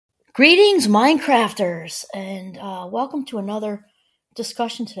Greetings, Minecrafters, and welcome to another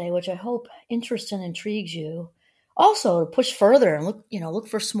discussion today, which I hope interests and intrigues you. Also, to push further and look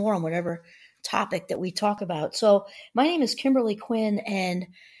for some more on whatever topic that we talk about. So, my name is Kimberly Quinn, and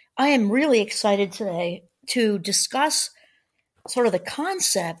I am really excited today to discuss sort of the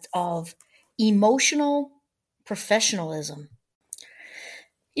concept of emotional professionalism.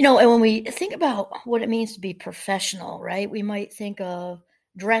 And when we think about what it means to be professional, right, we might think of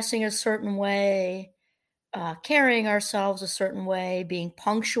dressing a certain way, carrying ourselves a certain way, being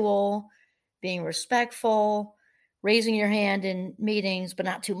punctual, being respectful, raising your hand in meetings, but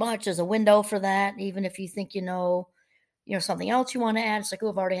not too much. There's a window for that. Even if you think something else you want to add, it's like,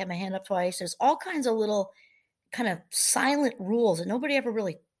 oh, I've already had my hand up twice. There's all kinds of little kind of silent rules that nobody ever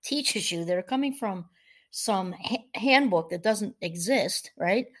really teaches you that are coming from some handbook that doesn't exist,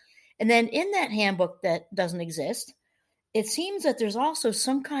 right? And then in that handbook that doesn't exist, it seems that there's also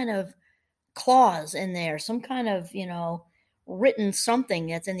some kind of clause in there, some kind of, written something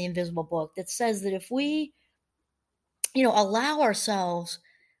that's in the invisible book that says that if we, allow ourselves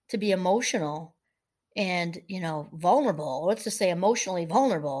to be emotional and, vulnerable, let's just say emotionally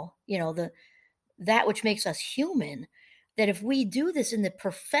vulnerable, that which makes us human, that if we do this in the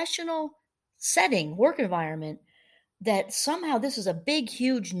professional setting, work environment, that somehow this is a big,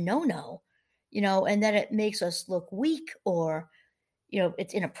 huge no-no, and that it makes us look weak or,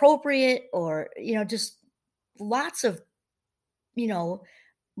 it's inappropriate or, just lots of,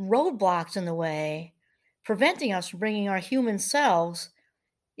 roadblocks in the way, preventing us from bringing our human selves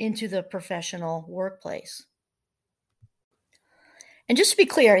into the professional workplace. And just to be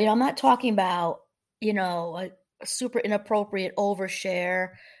clear, I'm not talking about, a super inappropriate overshare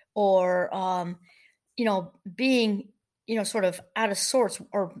or, being, sort of out of sorts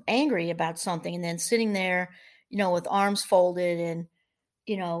or angry about something and then sitting there, with arms folded and,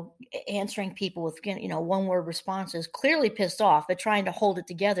 answering people with, one word responses, clearly pissed off, but trying to hold it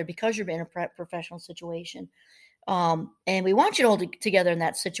together because you're in a professional situation. And we want you to hold it together in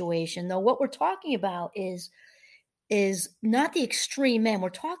that situation. Though what we're talking about is not the extreme end. We're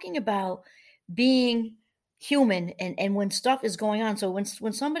talking about being human and when stuff is going on. So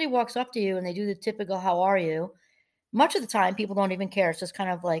when somebody walks up to you and they do the typical "How are you?", much of the time people don't even care. It's just kind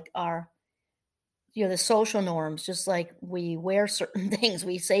of like our, the social norms. Just like we wear certain things,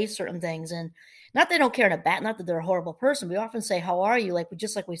 we say certain things, and not that they don't care not that they're a horrible person. We often say "How are you?" like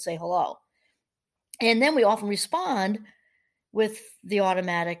we say hello, and then we often respond with the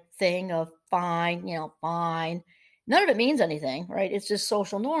automatic thing of fine, fine. None of it means anything, right? It's just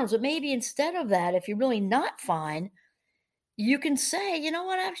social norms. But maybe instead of that, if you're really not fine, you can say, you know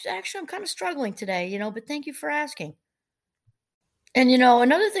what, actually, I'm kind of struggling today, but thank you for asking. And,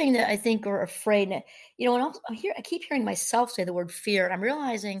 another thing that I think we're afraid, when I keep hearing myself say the word fear. And I'm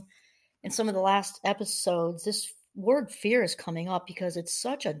realizing in some of the last episodes, this word fear is coming up because it's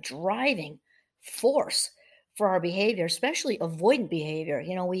such a driving force for our behavior, especially avoidant behavior.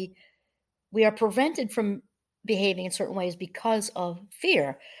 We are prevented from behaving in certain ways because of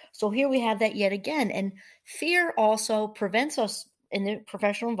fear. So here we have that yet again. And fear also prevents us in the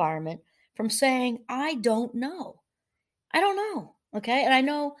professional environment from saying, I don't know. I don't know. Okay. And I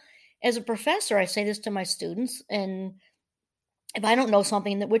know as a professor, I say this to my students, and if I don't know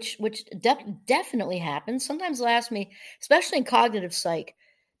something that which definitely happens, sometimes they'll ask me, especially in cognitive psych,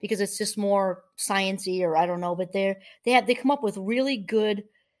 because it's just more sciencey or I don't know, but they come up with really good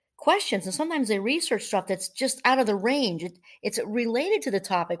questions, and sometimes they research stuff that's just out of the range. It's related to the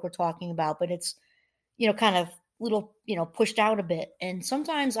topic we're talking about, but it's kind of little pushed out a bit. And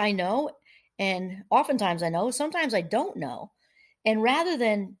sometimes I know, and oftentimes I know, sometimes I don't know. And rather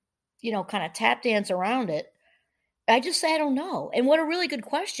than kind of tap dance around it, I just say I don't know. And what a really good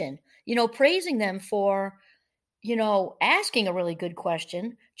question. Praising them for asking a really good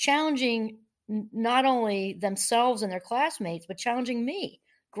question, challenging not only themselves and their classmates, but challenging me.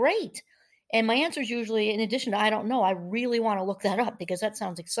 Great. And my answer is usually, in addition to I don't know, I really want to look that up because that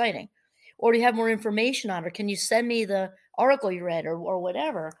sounds exciting. Or do you have more information on it? Or can you send me the article you read or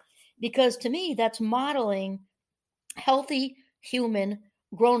whatever? Because to me, that's modeling healthy, human,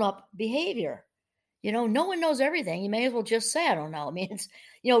 grown-up behavior. No one knows everything. You may as well just say, I don't know. I mean, it's,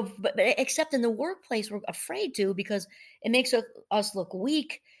 but except in the workplace, we're afraid to because it makes us look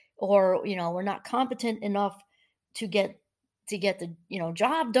weak or, we're not competent enough to get the,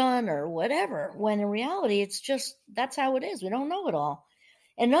 job done or whatever. When in reality, it's just, that's how it is. We don't know it all.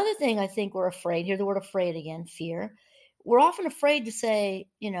 Another thing I think we're afraid, hear the word afraid again, fear. We're often afraid to say,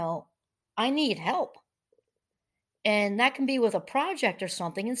 I need help. And that can be with a project or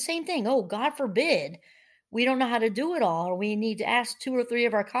something. And same thing. Oh, God forbid we don't know how to do it all, or we need to ask 2 or 3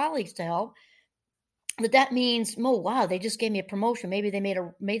 of our colleagues to help, that means, "Oh, wow, they just gave me a promotion. Maybe they made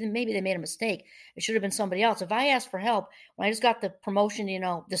a mistake. It should have been somebody else." If I ask for help when I just got the promotion,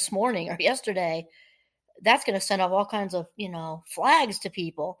 this morning or yesterday, that's gonna send off all kinds of, flags to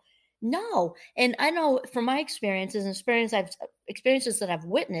people. No, and I know from my experiences and experiences that I've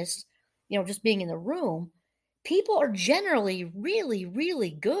witnessed, just being in the room, people are generally really, really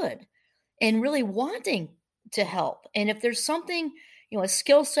good and really wanting to help. And if there's something, a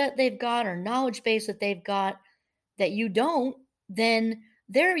skill set they've got or knowledge base that they've got that you don't, then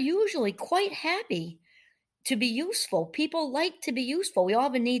they're usually quite happy to be useful. People like to be useful. We all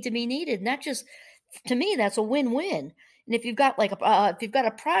have a need to be needed. And that just, to me, that's a win-win. And if you've got if you've got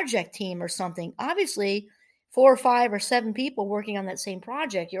a project team or something, obviously 4 or 5 or 7 people working on that same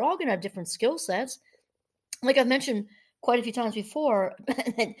project, you're all going to have different skill sets. Like I've mentioned quite a few times before,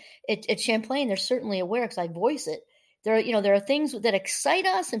 at Champlain, they're certainly aware because I voice it. There are things that excite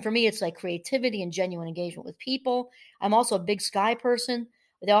us, and for me, it's like creativity and genuine engagement with people. I'm also a big sky person.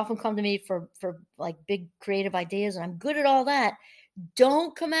 They often come to me for like big creative ideas, and I'm good at all that.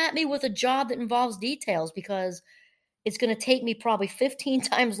 Don't come at me with a job that involves details because it's going to take me probably 15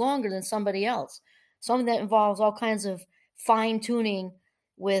 times longer than somebody else. Something that involves all kinds of fine tuning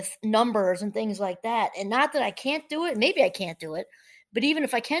with numbers and things like that. And not that I can't do it. Maybe I can't do it. But even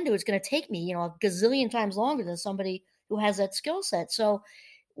if I can do it, it's going to take me, a gazillion times longer than somebody who has that skill set. So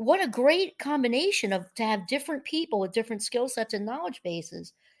what a great combination to have different people with different skill sets and knowledge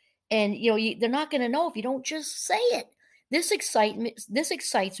bases. And, they're not going to know if you don't just say it. This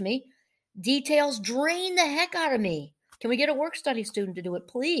excites me. Details drain the heck out of me. Can we get a work study student to do it,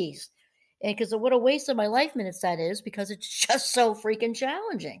 please? And because what a waste of my life minutes that is, because it's just so freaking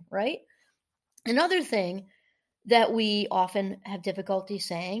challenging, right? Another thing that we often have difficulty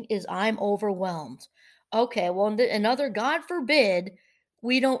saying is, "I'm overwhelmed." Okay, well, another, God forbid,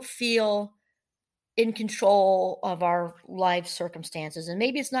 we don't feel in control of our life circumstances. And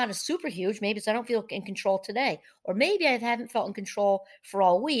maybe it's not a super huge. Maybe it's I don't feel in control today. Or maybe I haven't felt in control for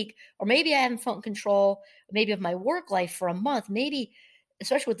all week. Or maybe I haven't felt in control maybe of my work life for a month. Maybe,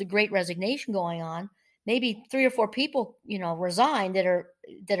 especially with the great resignation going on, maybe 3 or 4 people, resigned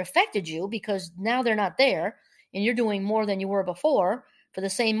that affected you because now they're not there and you're doing more than you were before for the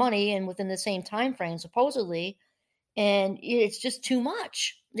same money and within the same time frame, supposedly. And it's just too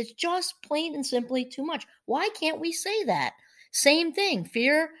much. It's just plain and simply too much. Why can't we say that? Same thing.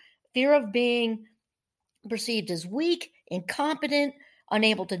 Fear of being perceived as weak, incompetent,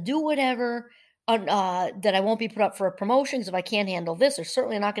 unable to do whatever, that I won't be put up for a promotion because if I can't handle this, they're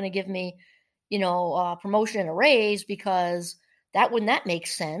certainly not going to give me, promotion and a raise because wouldn't that make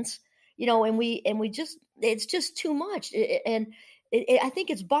sense? And we just, it's just too much. I think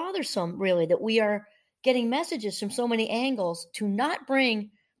it's bothersome really that we are getting messages from so many angles to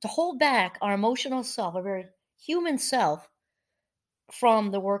hold back our emotional self, our very human self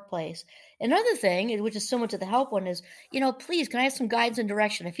from the workplace. Another thing, which is similar to the help one, is, please, can I have some guidance and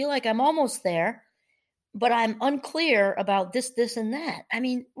direction? I feel like I'm almost there, but I'm unclear about this, and that. I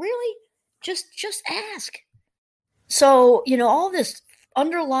mean, really, just ask. So, all this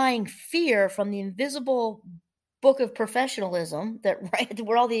underlying fear from the invisible book of professionalism right,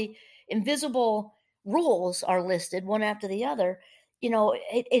 where all the invisible rules are listed one after the other,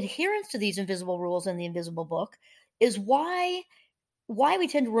 adherence to these invisible rules in the invisible book is why we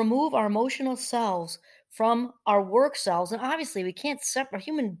tend to remove our emotional selves from our work selves. And obviously we can't separate a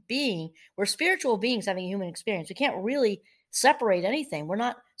human being. We're spiritual beings having a human experience. We can't really separate anything. We're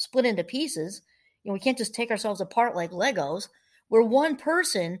not split into pieces. We can't just take ourselves apart like Legos. We're one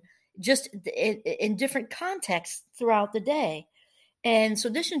person, just in different contexts throughout the day. And so,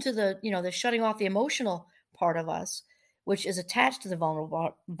 in addition to the shutting off the emotional part of us, which is attached to the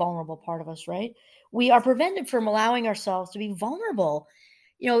vulnerable part of us, right? We are prevented from allowing ourselves to be vulnerable.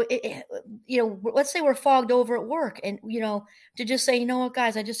 Let's say we're fogged over at work, and to just say, what,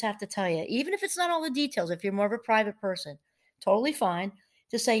 guys, I just have to tell you, even if it's not all the details, if you're more of a private person, totally fine.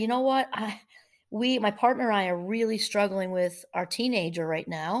 To say, what, my partner and I are really struggling with our teenager right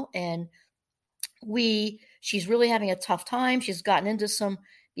now, and she's really having a tough time. She's gotten into some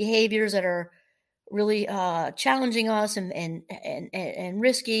behaviors that are really challenging us and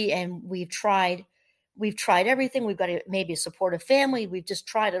risky. And we've tried everything. We've got maybe a supportive family. We've just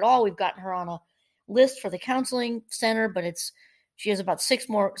tried it all. We've gotten her on a list for the counseling center, but she has about 6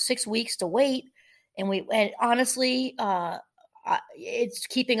 weeks to wait. And honestly, it's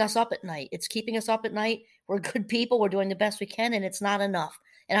keeping us up at night. We're good people. We're doing the best we can, and it's not enough.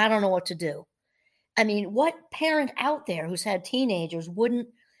 And I don't know what to do. I mean, what parent out there who's had teenagers wouldn't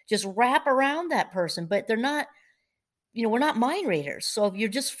just wrap around that person, but they're not, we're not mind readers. So if you're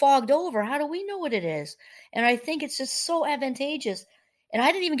just fogged over, how do we know what it is? And I think it's just so advantageous. And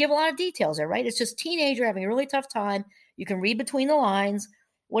I didn't even give a lot of details there, right? It's just teenager having a really tough time. You can read between the lines,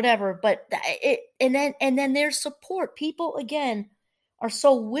 whatever. But and then there's support. People again are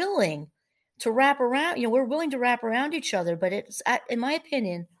so willing to wrap around. We're willing to wrap around each other. But in my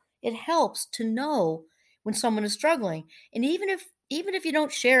opinion, it helps to know when someone is struggling. And even if you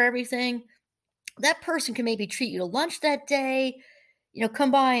don't share everything, that person can maybe treat you to lunch that day,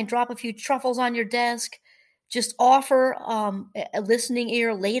 come by and drop a few truffles on your desk, just offer a listening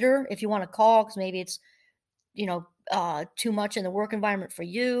ear later if you want to call, because maybe it's, too much in the work environment for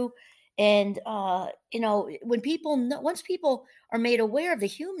you. And, when people know, once people are made aware of the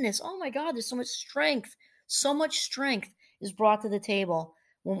humanness, oh my God, there's so much strength is brought to the table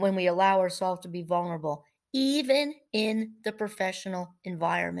when we allow ourselves to be vulnerable, even in the professional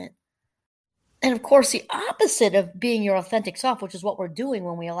environment. And of course, the opposite of being your authentic self, which is what we're doing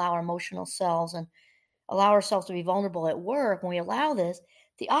when we allow our emotional selves and allow ourselves to be vulnerable at work, when we allow this,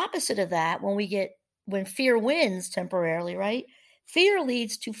 the opposite of that, when fear wins temporarily, right? Fear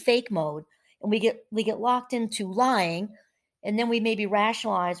leads to fake mode, and we get locked into lying, and then we maybe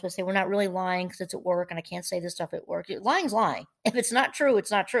rationalize, but say we're not really lying because it's at work and I can't say this stuff at work. Lying's lying. If it's not true,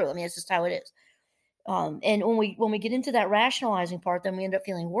 it's not true. I mean, it's just how it is. And when we get into that rationalizing part, then we end up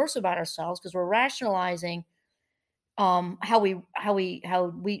feeling worse about ourselves because we're rationalizing how we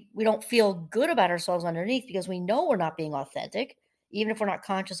don't feel good about ourselves underneath because we know we're not being authentic, even if we're not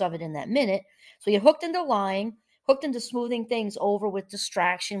conscious of it in that minute. So you're hooked into lying, hooked into smoothing things over with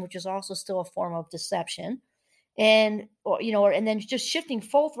distraction, which is also still a form of deception, and then just shifting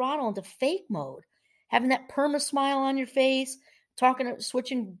full throttle into fake mode, having that perma smile on your face,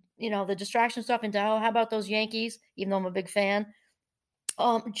 switching the distraction stuff into, oh, how about those Yankees, even though I'm a big fan,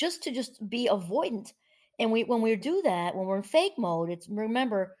 just to be avoidant. And when we do that, when we're in fake mode,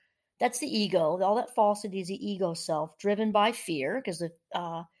 remember, that's the ego. All that falsity is the ego self, driven by fear, because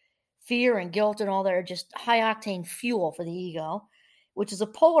the fear and guilt and all that are just high octane fuel for the ego, which is a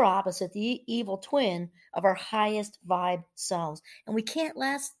polar opposite, the evil twin of our highest vibe selves. And we can't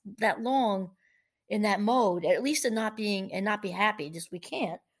last that long in that mode, at least in not be happy. Just we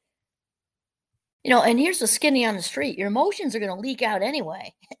can't. And here's the skinny on the street. Your emotions are going to leak out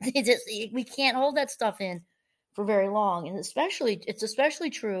anyway. We can't hold that stuff in for very long. And it's especially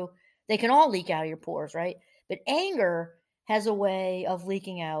true. They can all leak out of your pores, right? But anger has a way of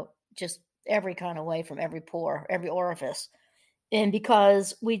leaking out just every kind of way from every pore, every orifice. And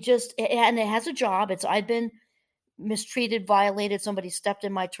because and it has a job. I've been mistreated, violated, somebody stepped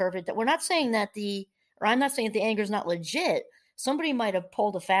in my turf. We're not saying I'm not saying that the anger is not legit. Somebody might have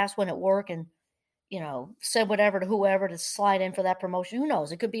pulled a fast one at work and said whatever to whoever to slide in for that promotion. Who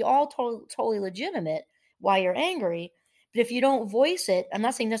knows? It could be all totally legitimate why you're angry. But if you don't voice it, I'm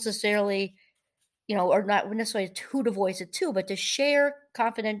not saying necessarily, or not necessarily who to voice it to, but to share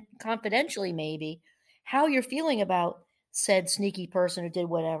confidentially maybe how you're feeling about said sneaky person who did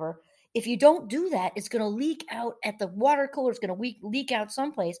whatever. If you don't do that, it's going to leak out at the water cooler. It's going to leak out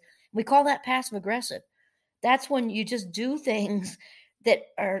someplace. We call that passive aggressive. That's when you just do things that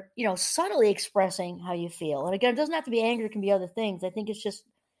are, subtly expressing how you feel. And again, it doesn't have to be anger. It can be other things. I think it's just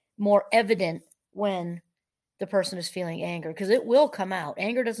more evident when the person is feeling anger because it will come out.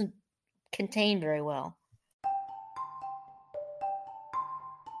 Anger doesn't contain very well.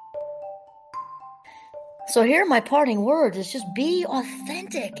 So here are my parting words is just be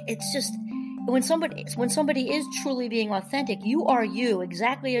authentic. It's just when somebody is truly being authentic, you are you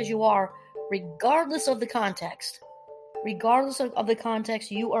exactly as you are, regardless of the context. Regardless of the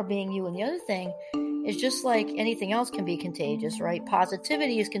context, you are being you. And the other thing is just like anything else can be contagious, right?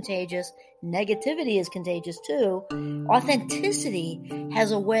 Positivity is contagious. Negativity is contagious too. Authenticity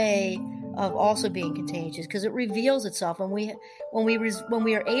has a way of also being contagious because it reveals itself. When we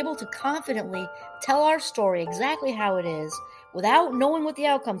are able to confidently tell our story exactly how it is without knowing what the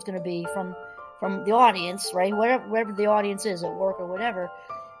outcome is going to be from the audience, right? Wherever the audience is at work or whatever,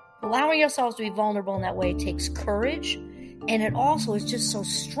 allowing ourselves to be vulnerable in that way takes courage, and it also is just so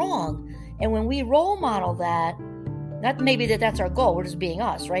strong. And when we role model that, not maybe that's our goal, we're just being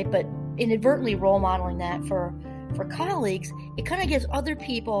us, right? But inadvertently role modeling that for colleagues, it kind of gives other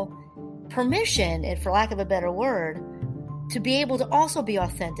people permission, and for lack of a better word, to be able to also be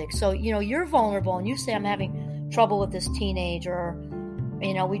authentic. So, you're vulnerable and you say, I'm having trouble with this teenager,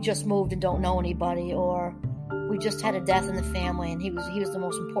 or, we just moved and don't know anybody, or we just had a death in the family and he was the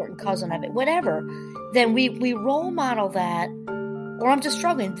most important cousin of it, whatever. Then we role model that, or I'm just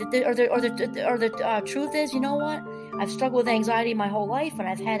struggling. Or the truth is, you know what? I've struggled with anxiety my whole life, and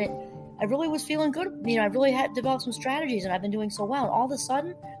I really was feeling good. I really had developed some strategies, and I've been doing so well. And all of a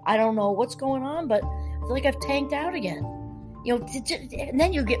sudden, I don't know what's going on, but I feel like I've tanked out again. And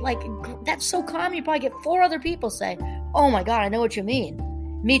then you get that's so common. You probably get 4 other people say, "Oh my God, I know what you mean.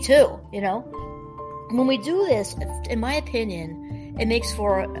 Me too." When we do this, in my opinion, it makes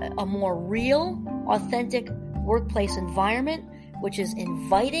for a more real, authentic workplace environment, which is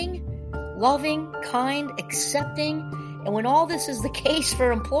inviting, loving, kind, accepting. And when all this is the case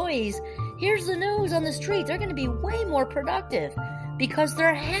for employees, here's the news on the street. They're going to be way more productive because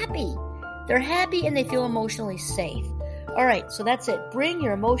they're happy. They're happy and they feel emotionally safe. All right, so that's it. Bring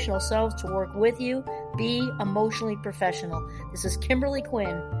your emotional selves to work with you. Be emotionally professional. This is Kimberly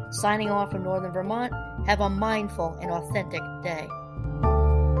Quinn signing off from Northern Vermont. Have a mindful and authentic day.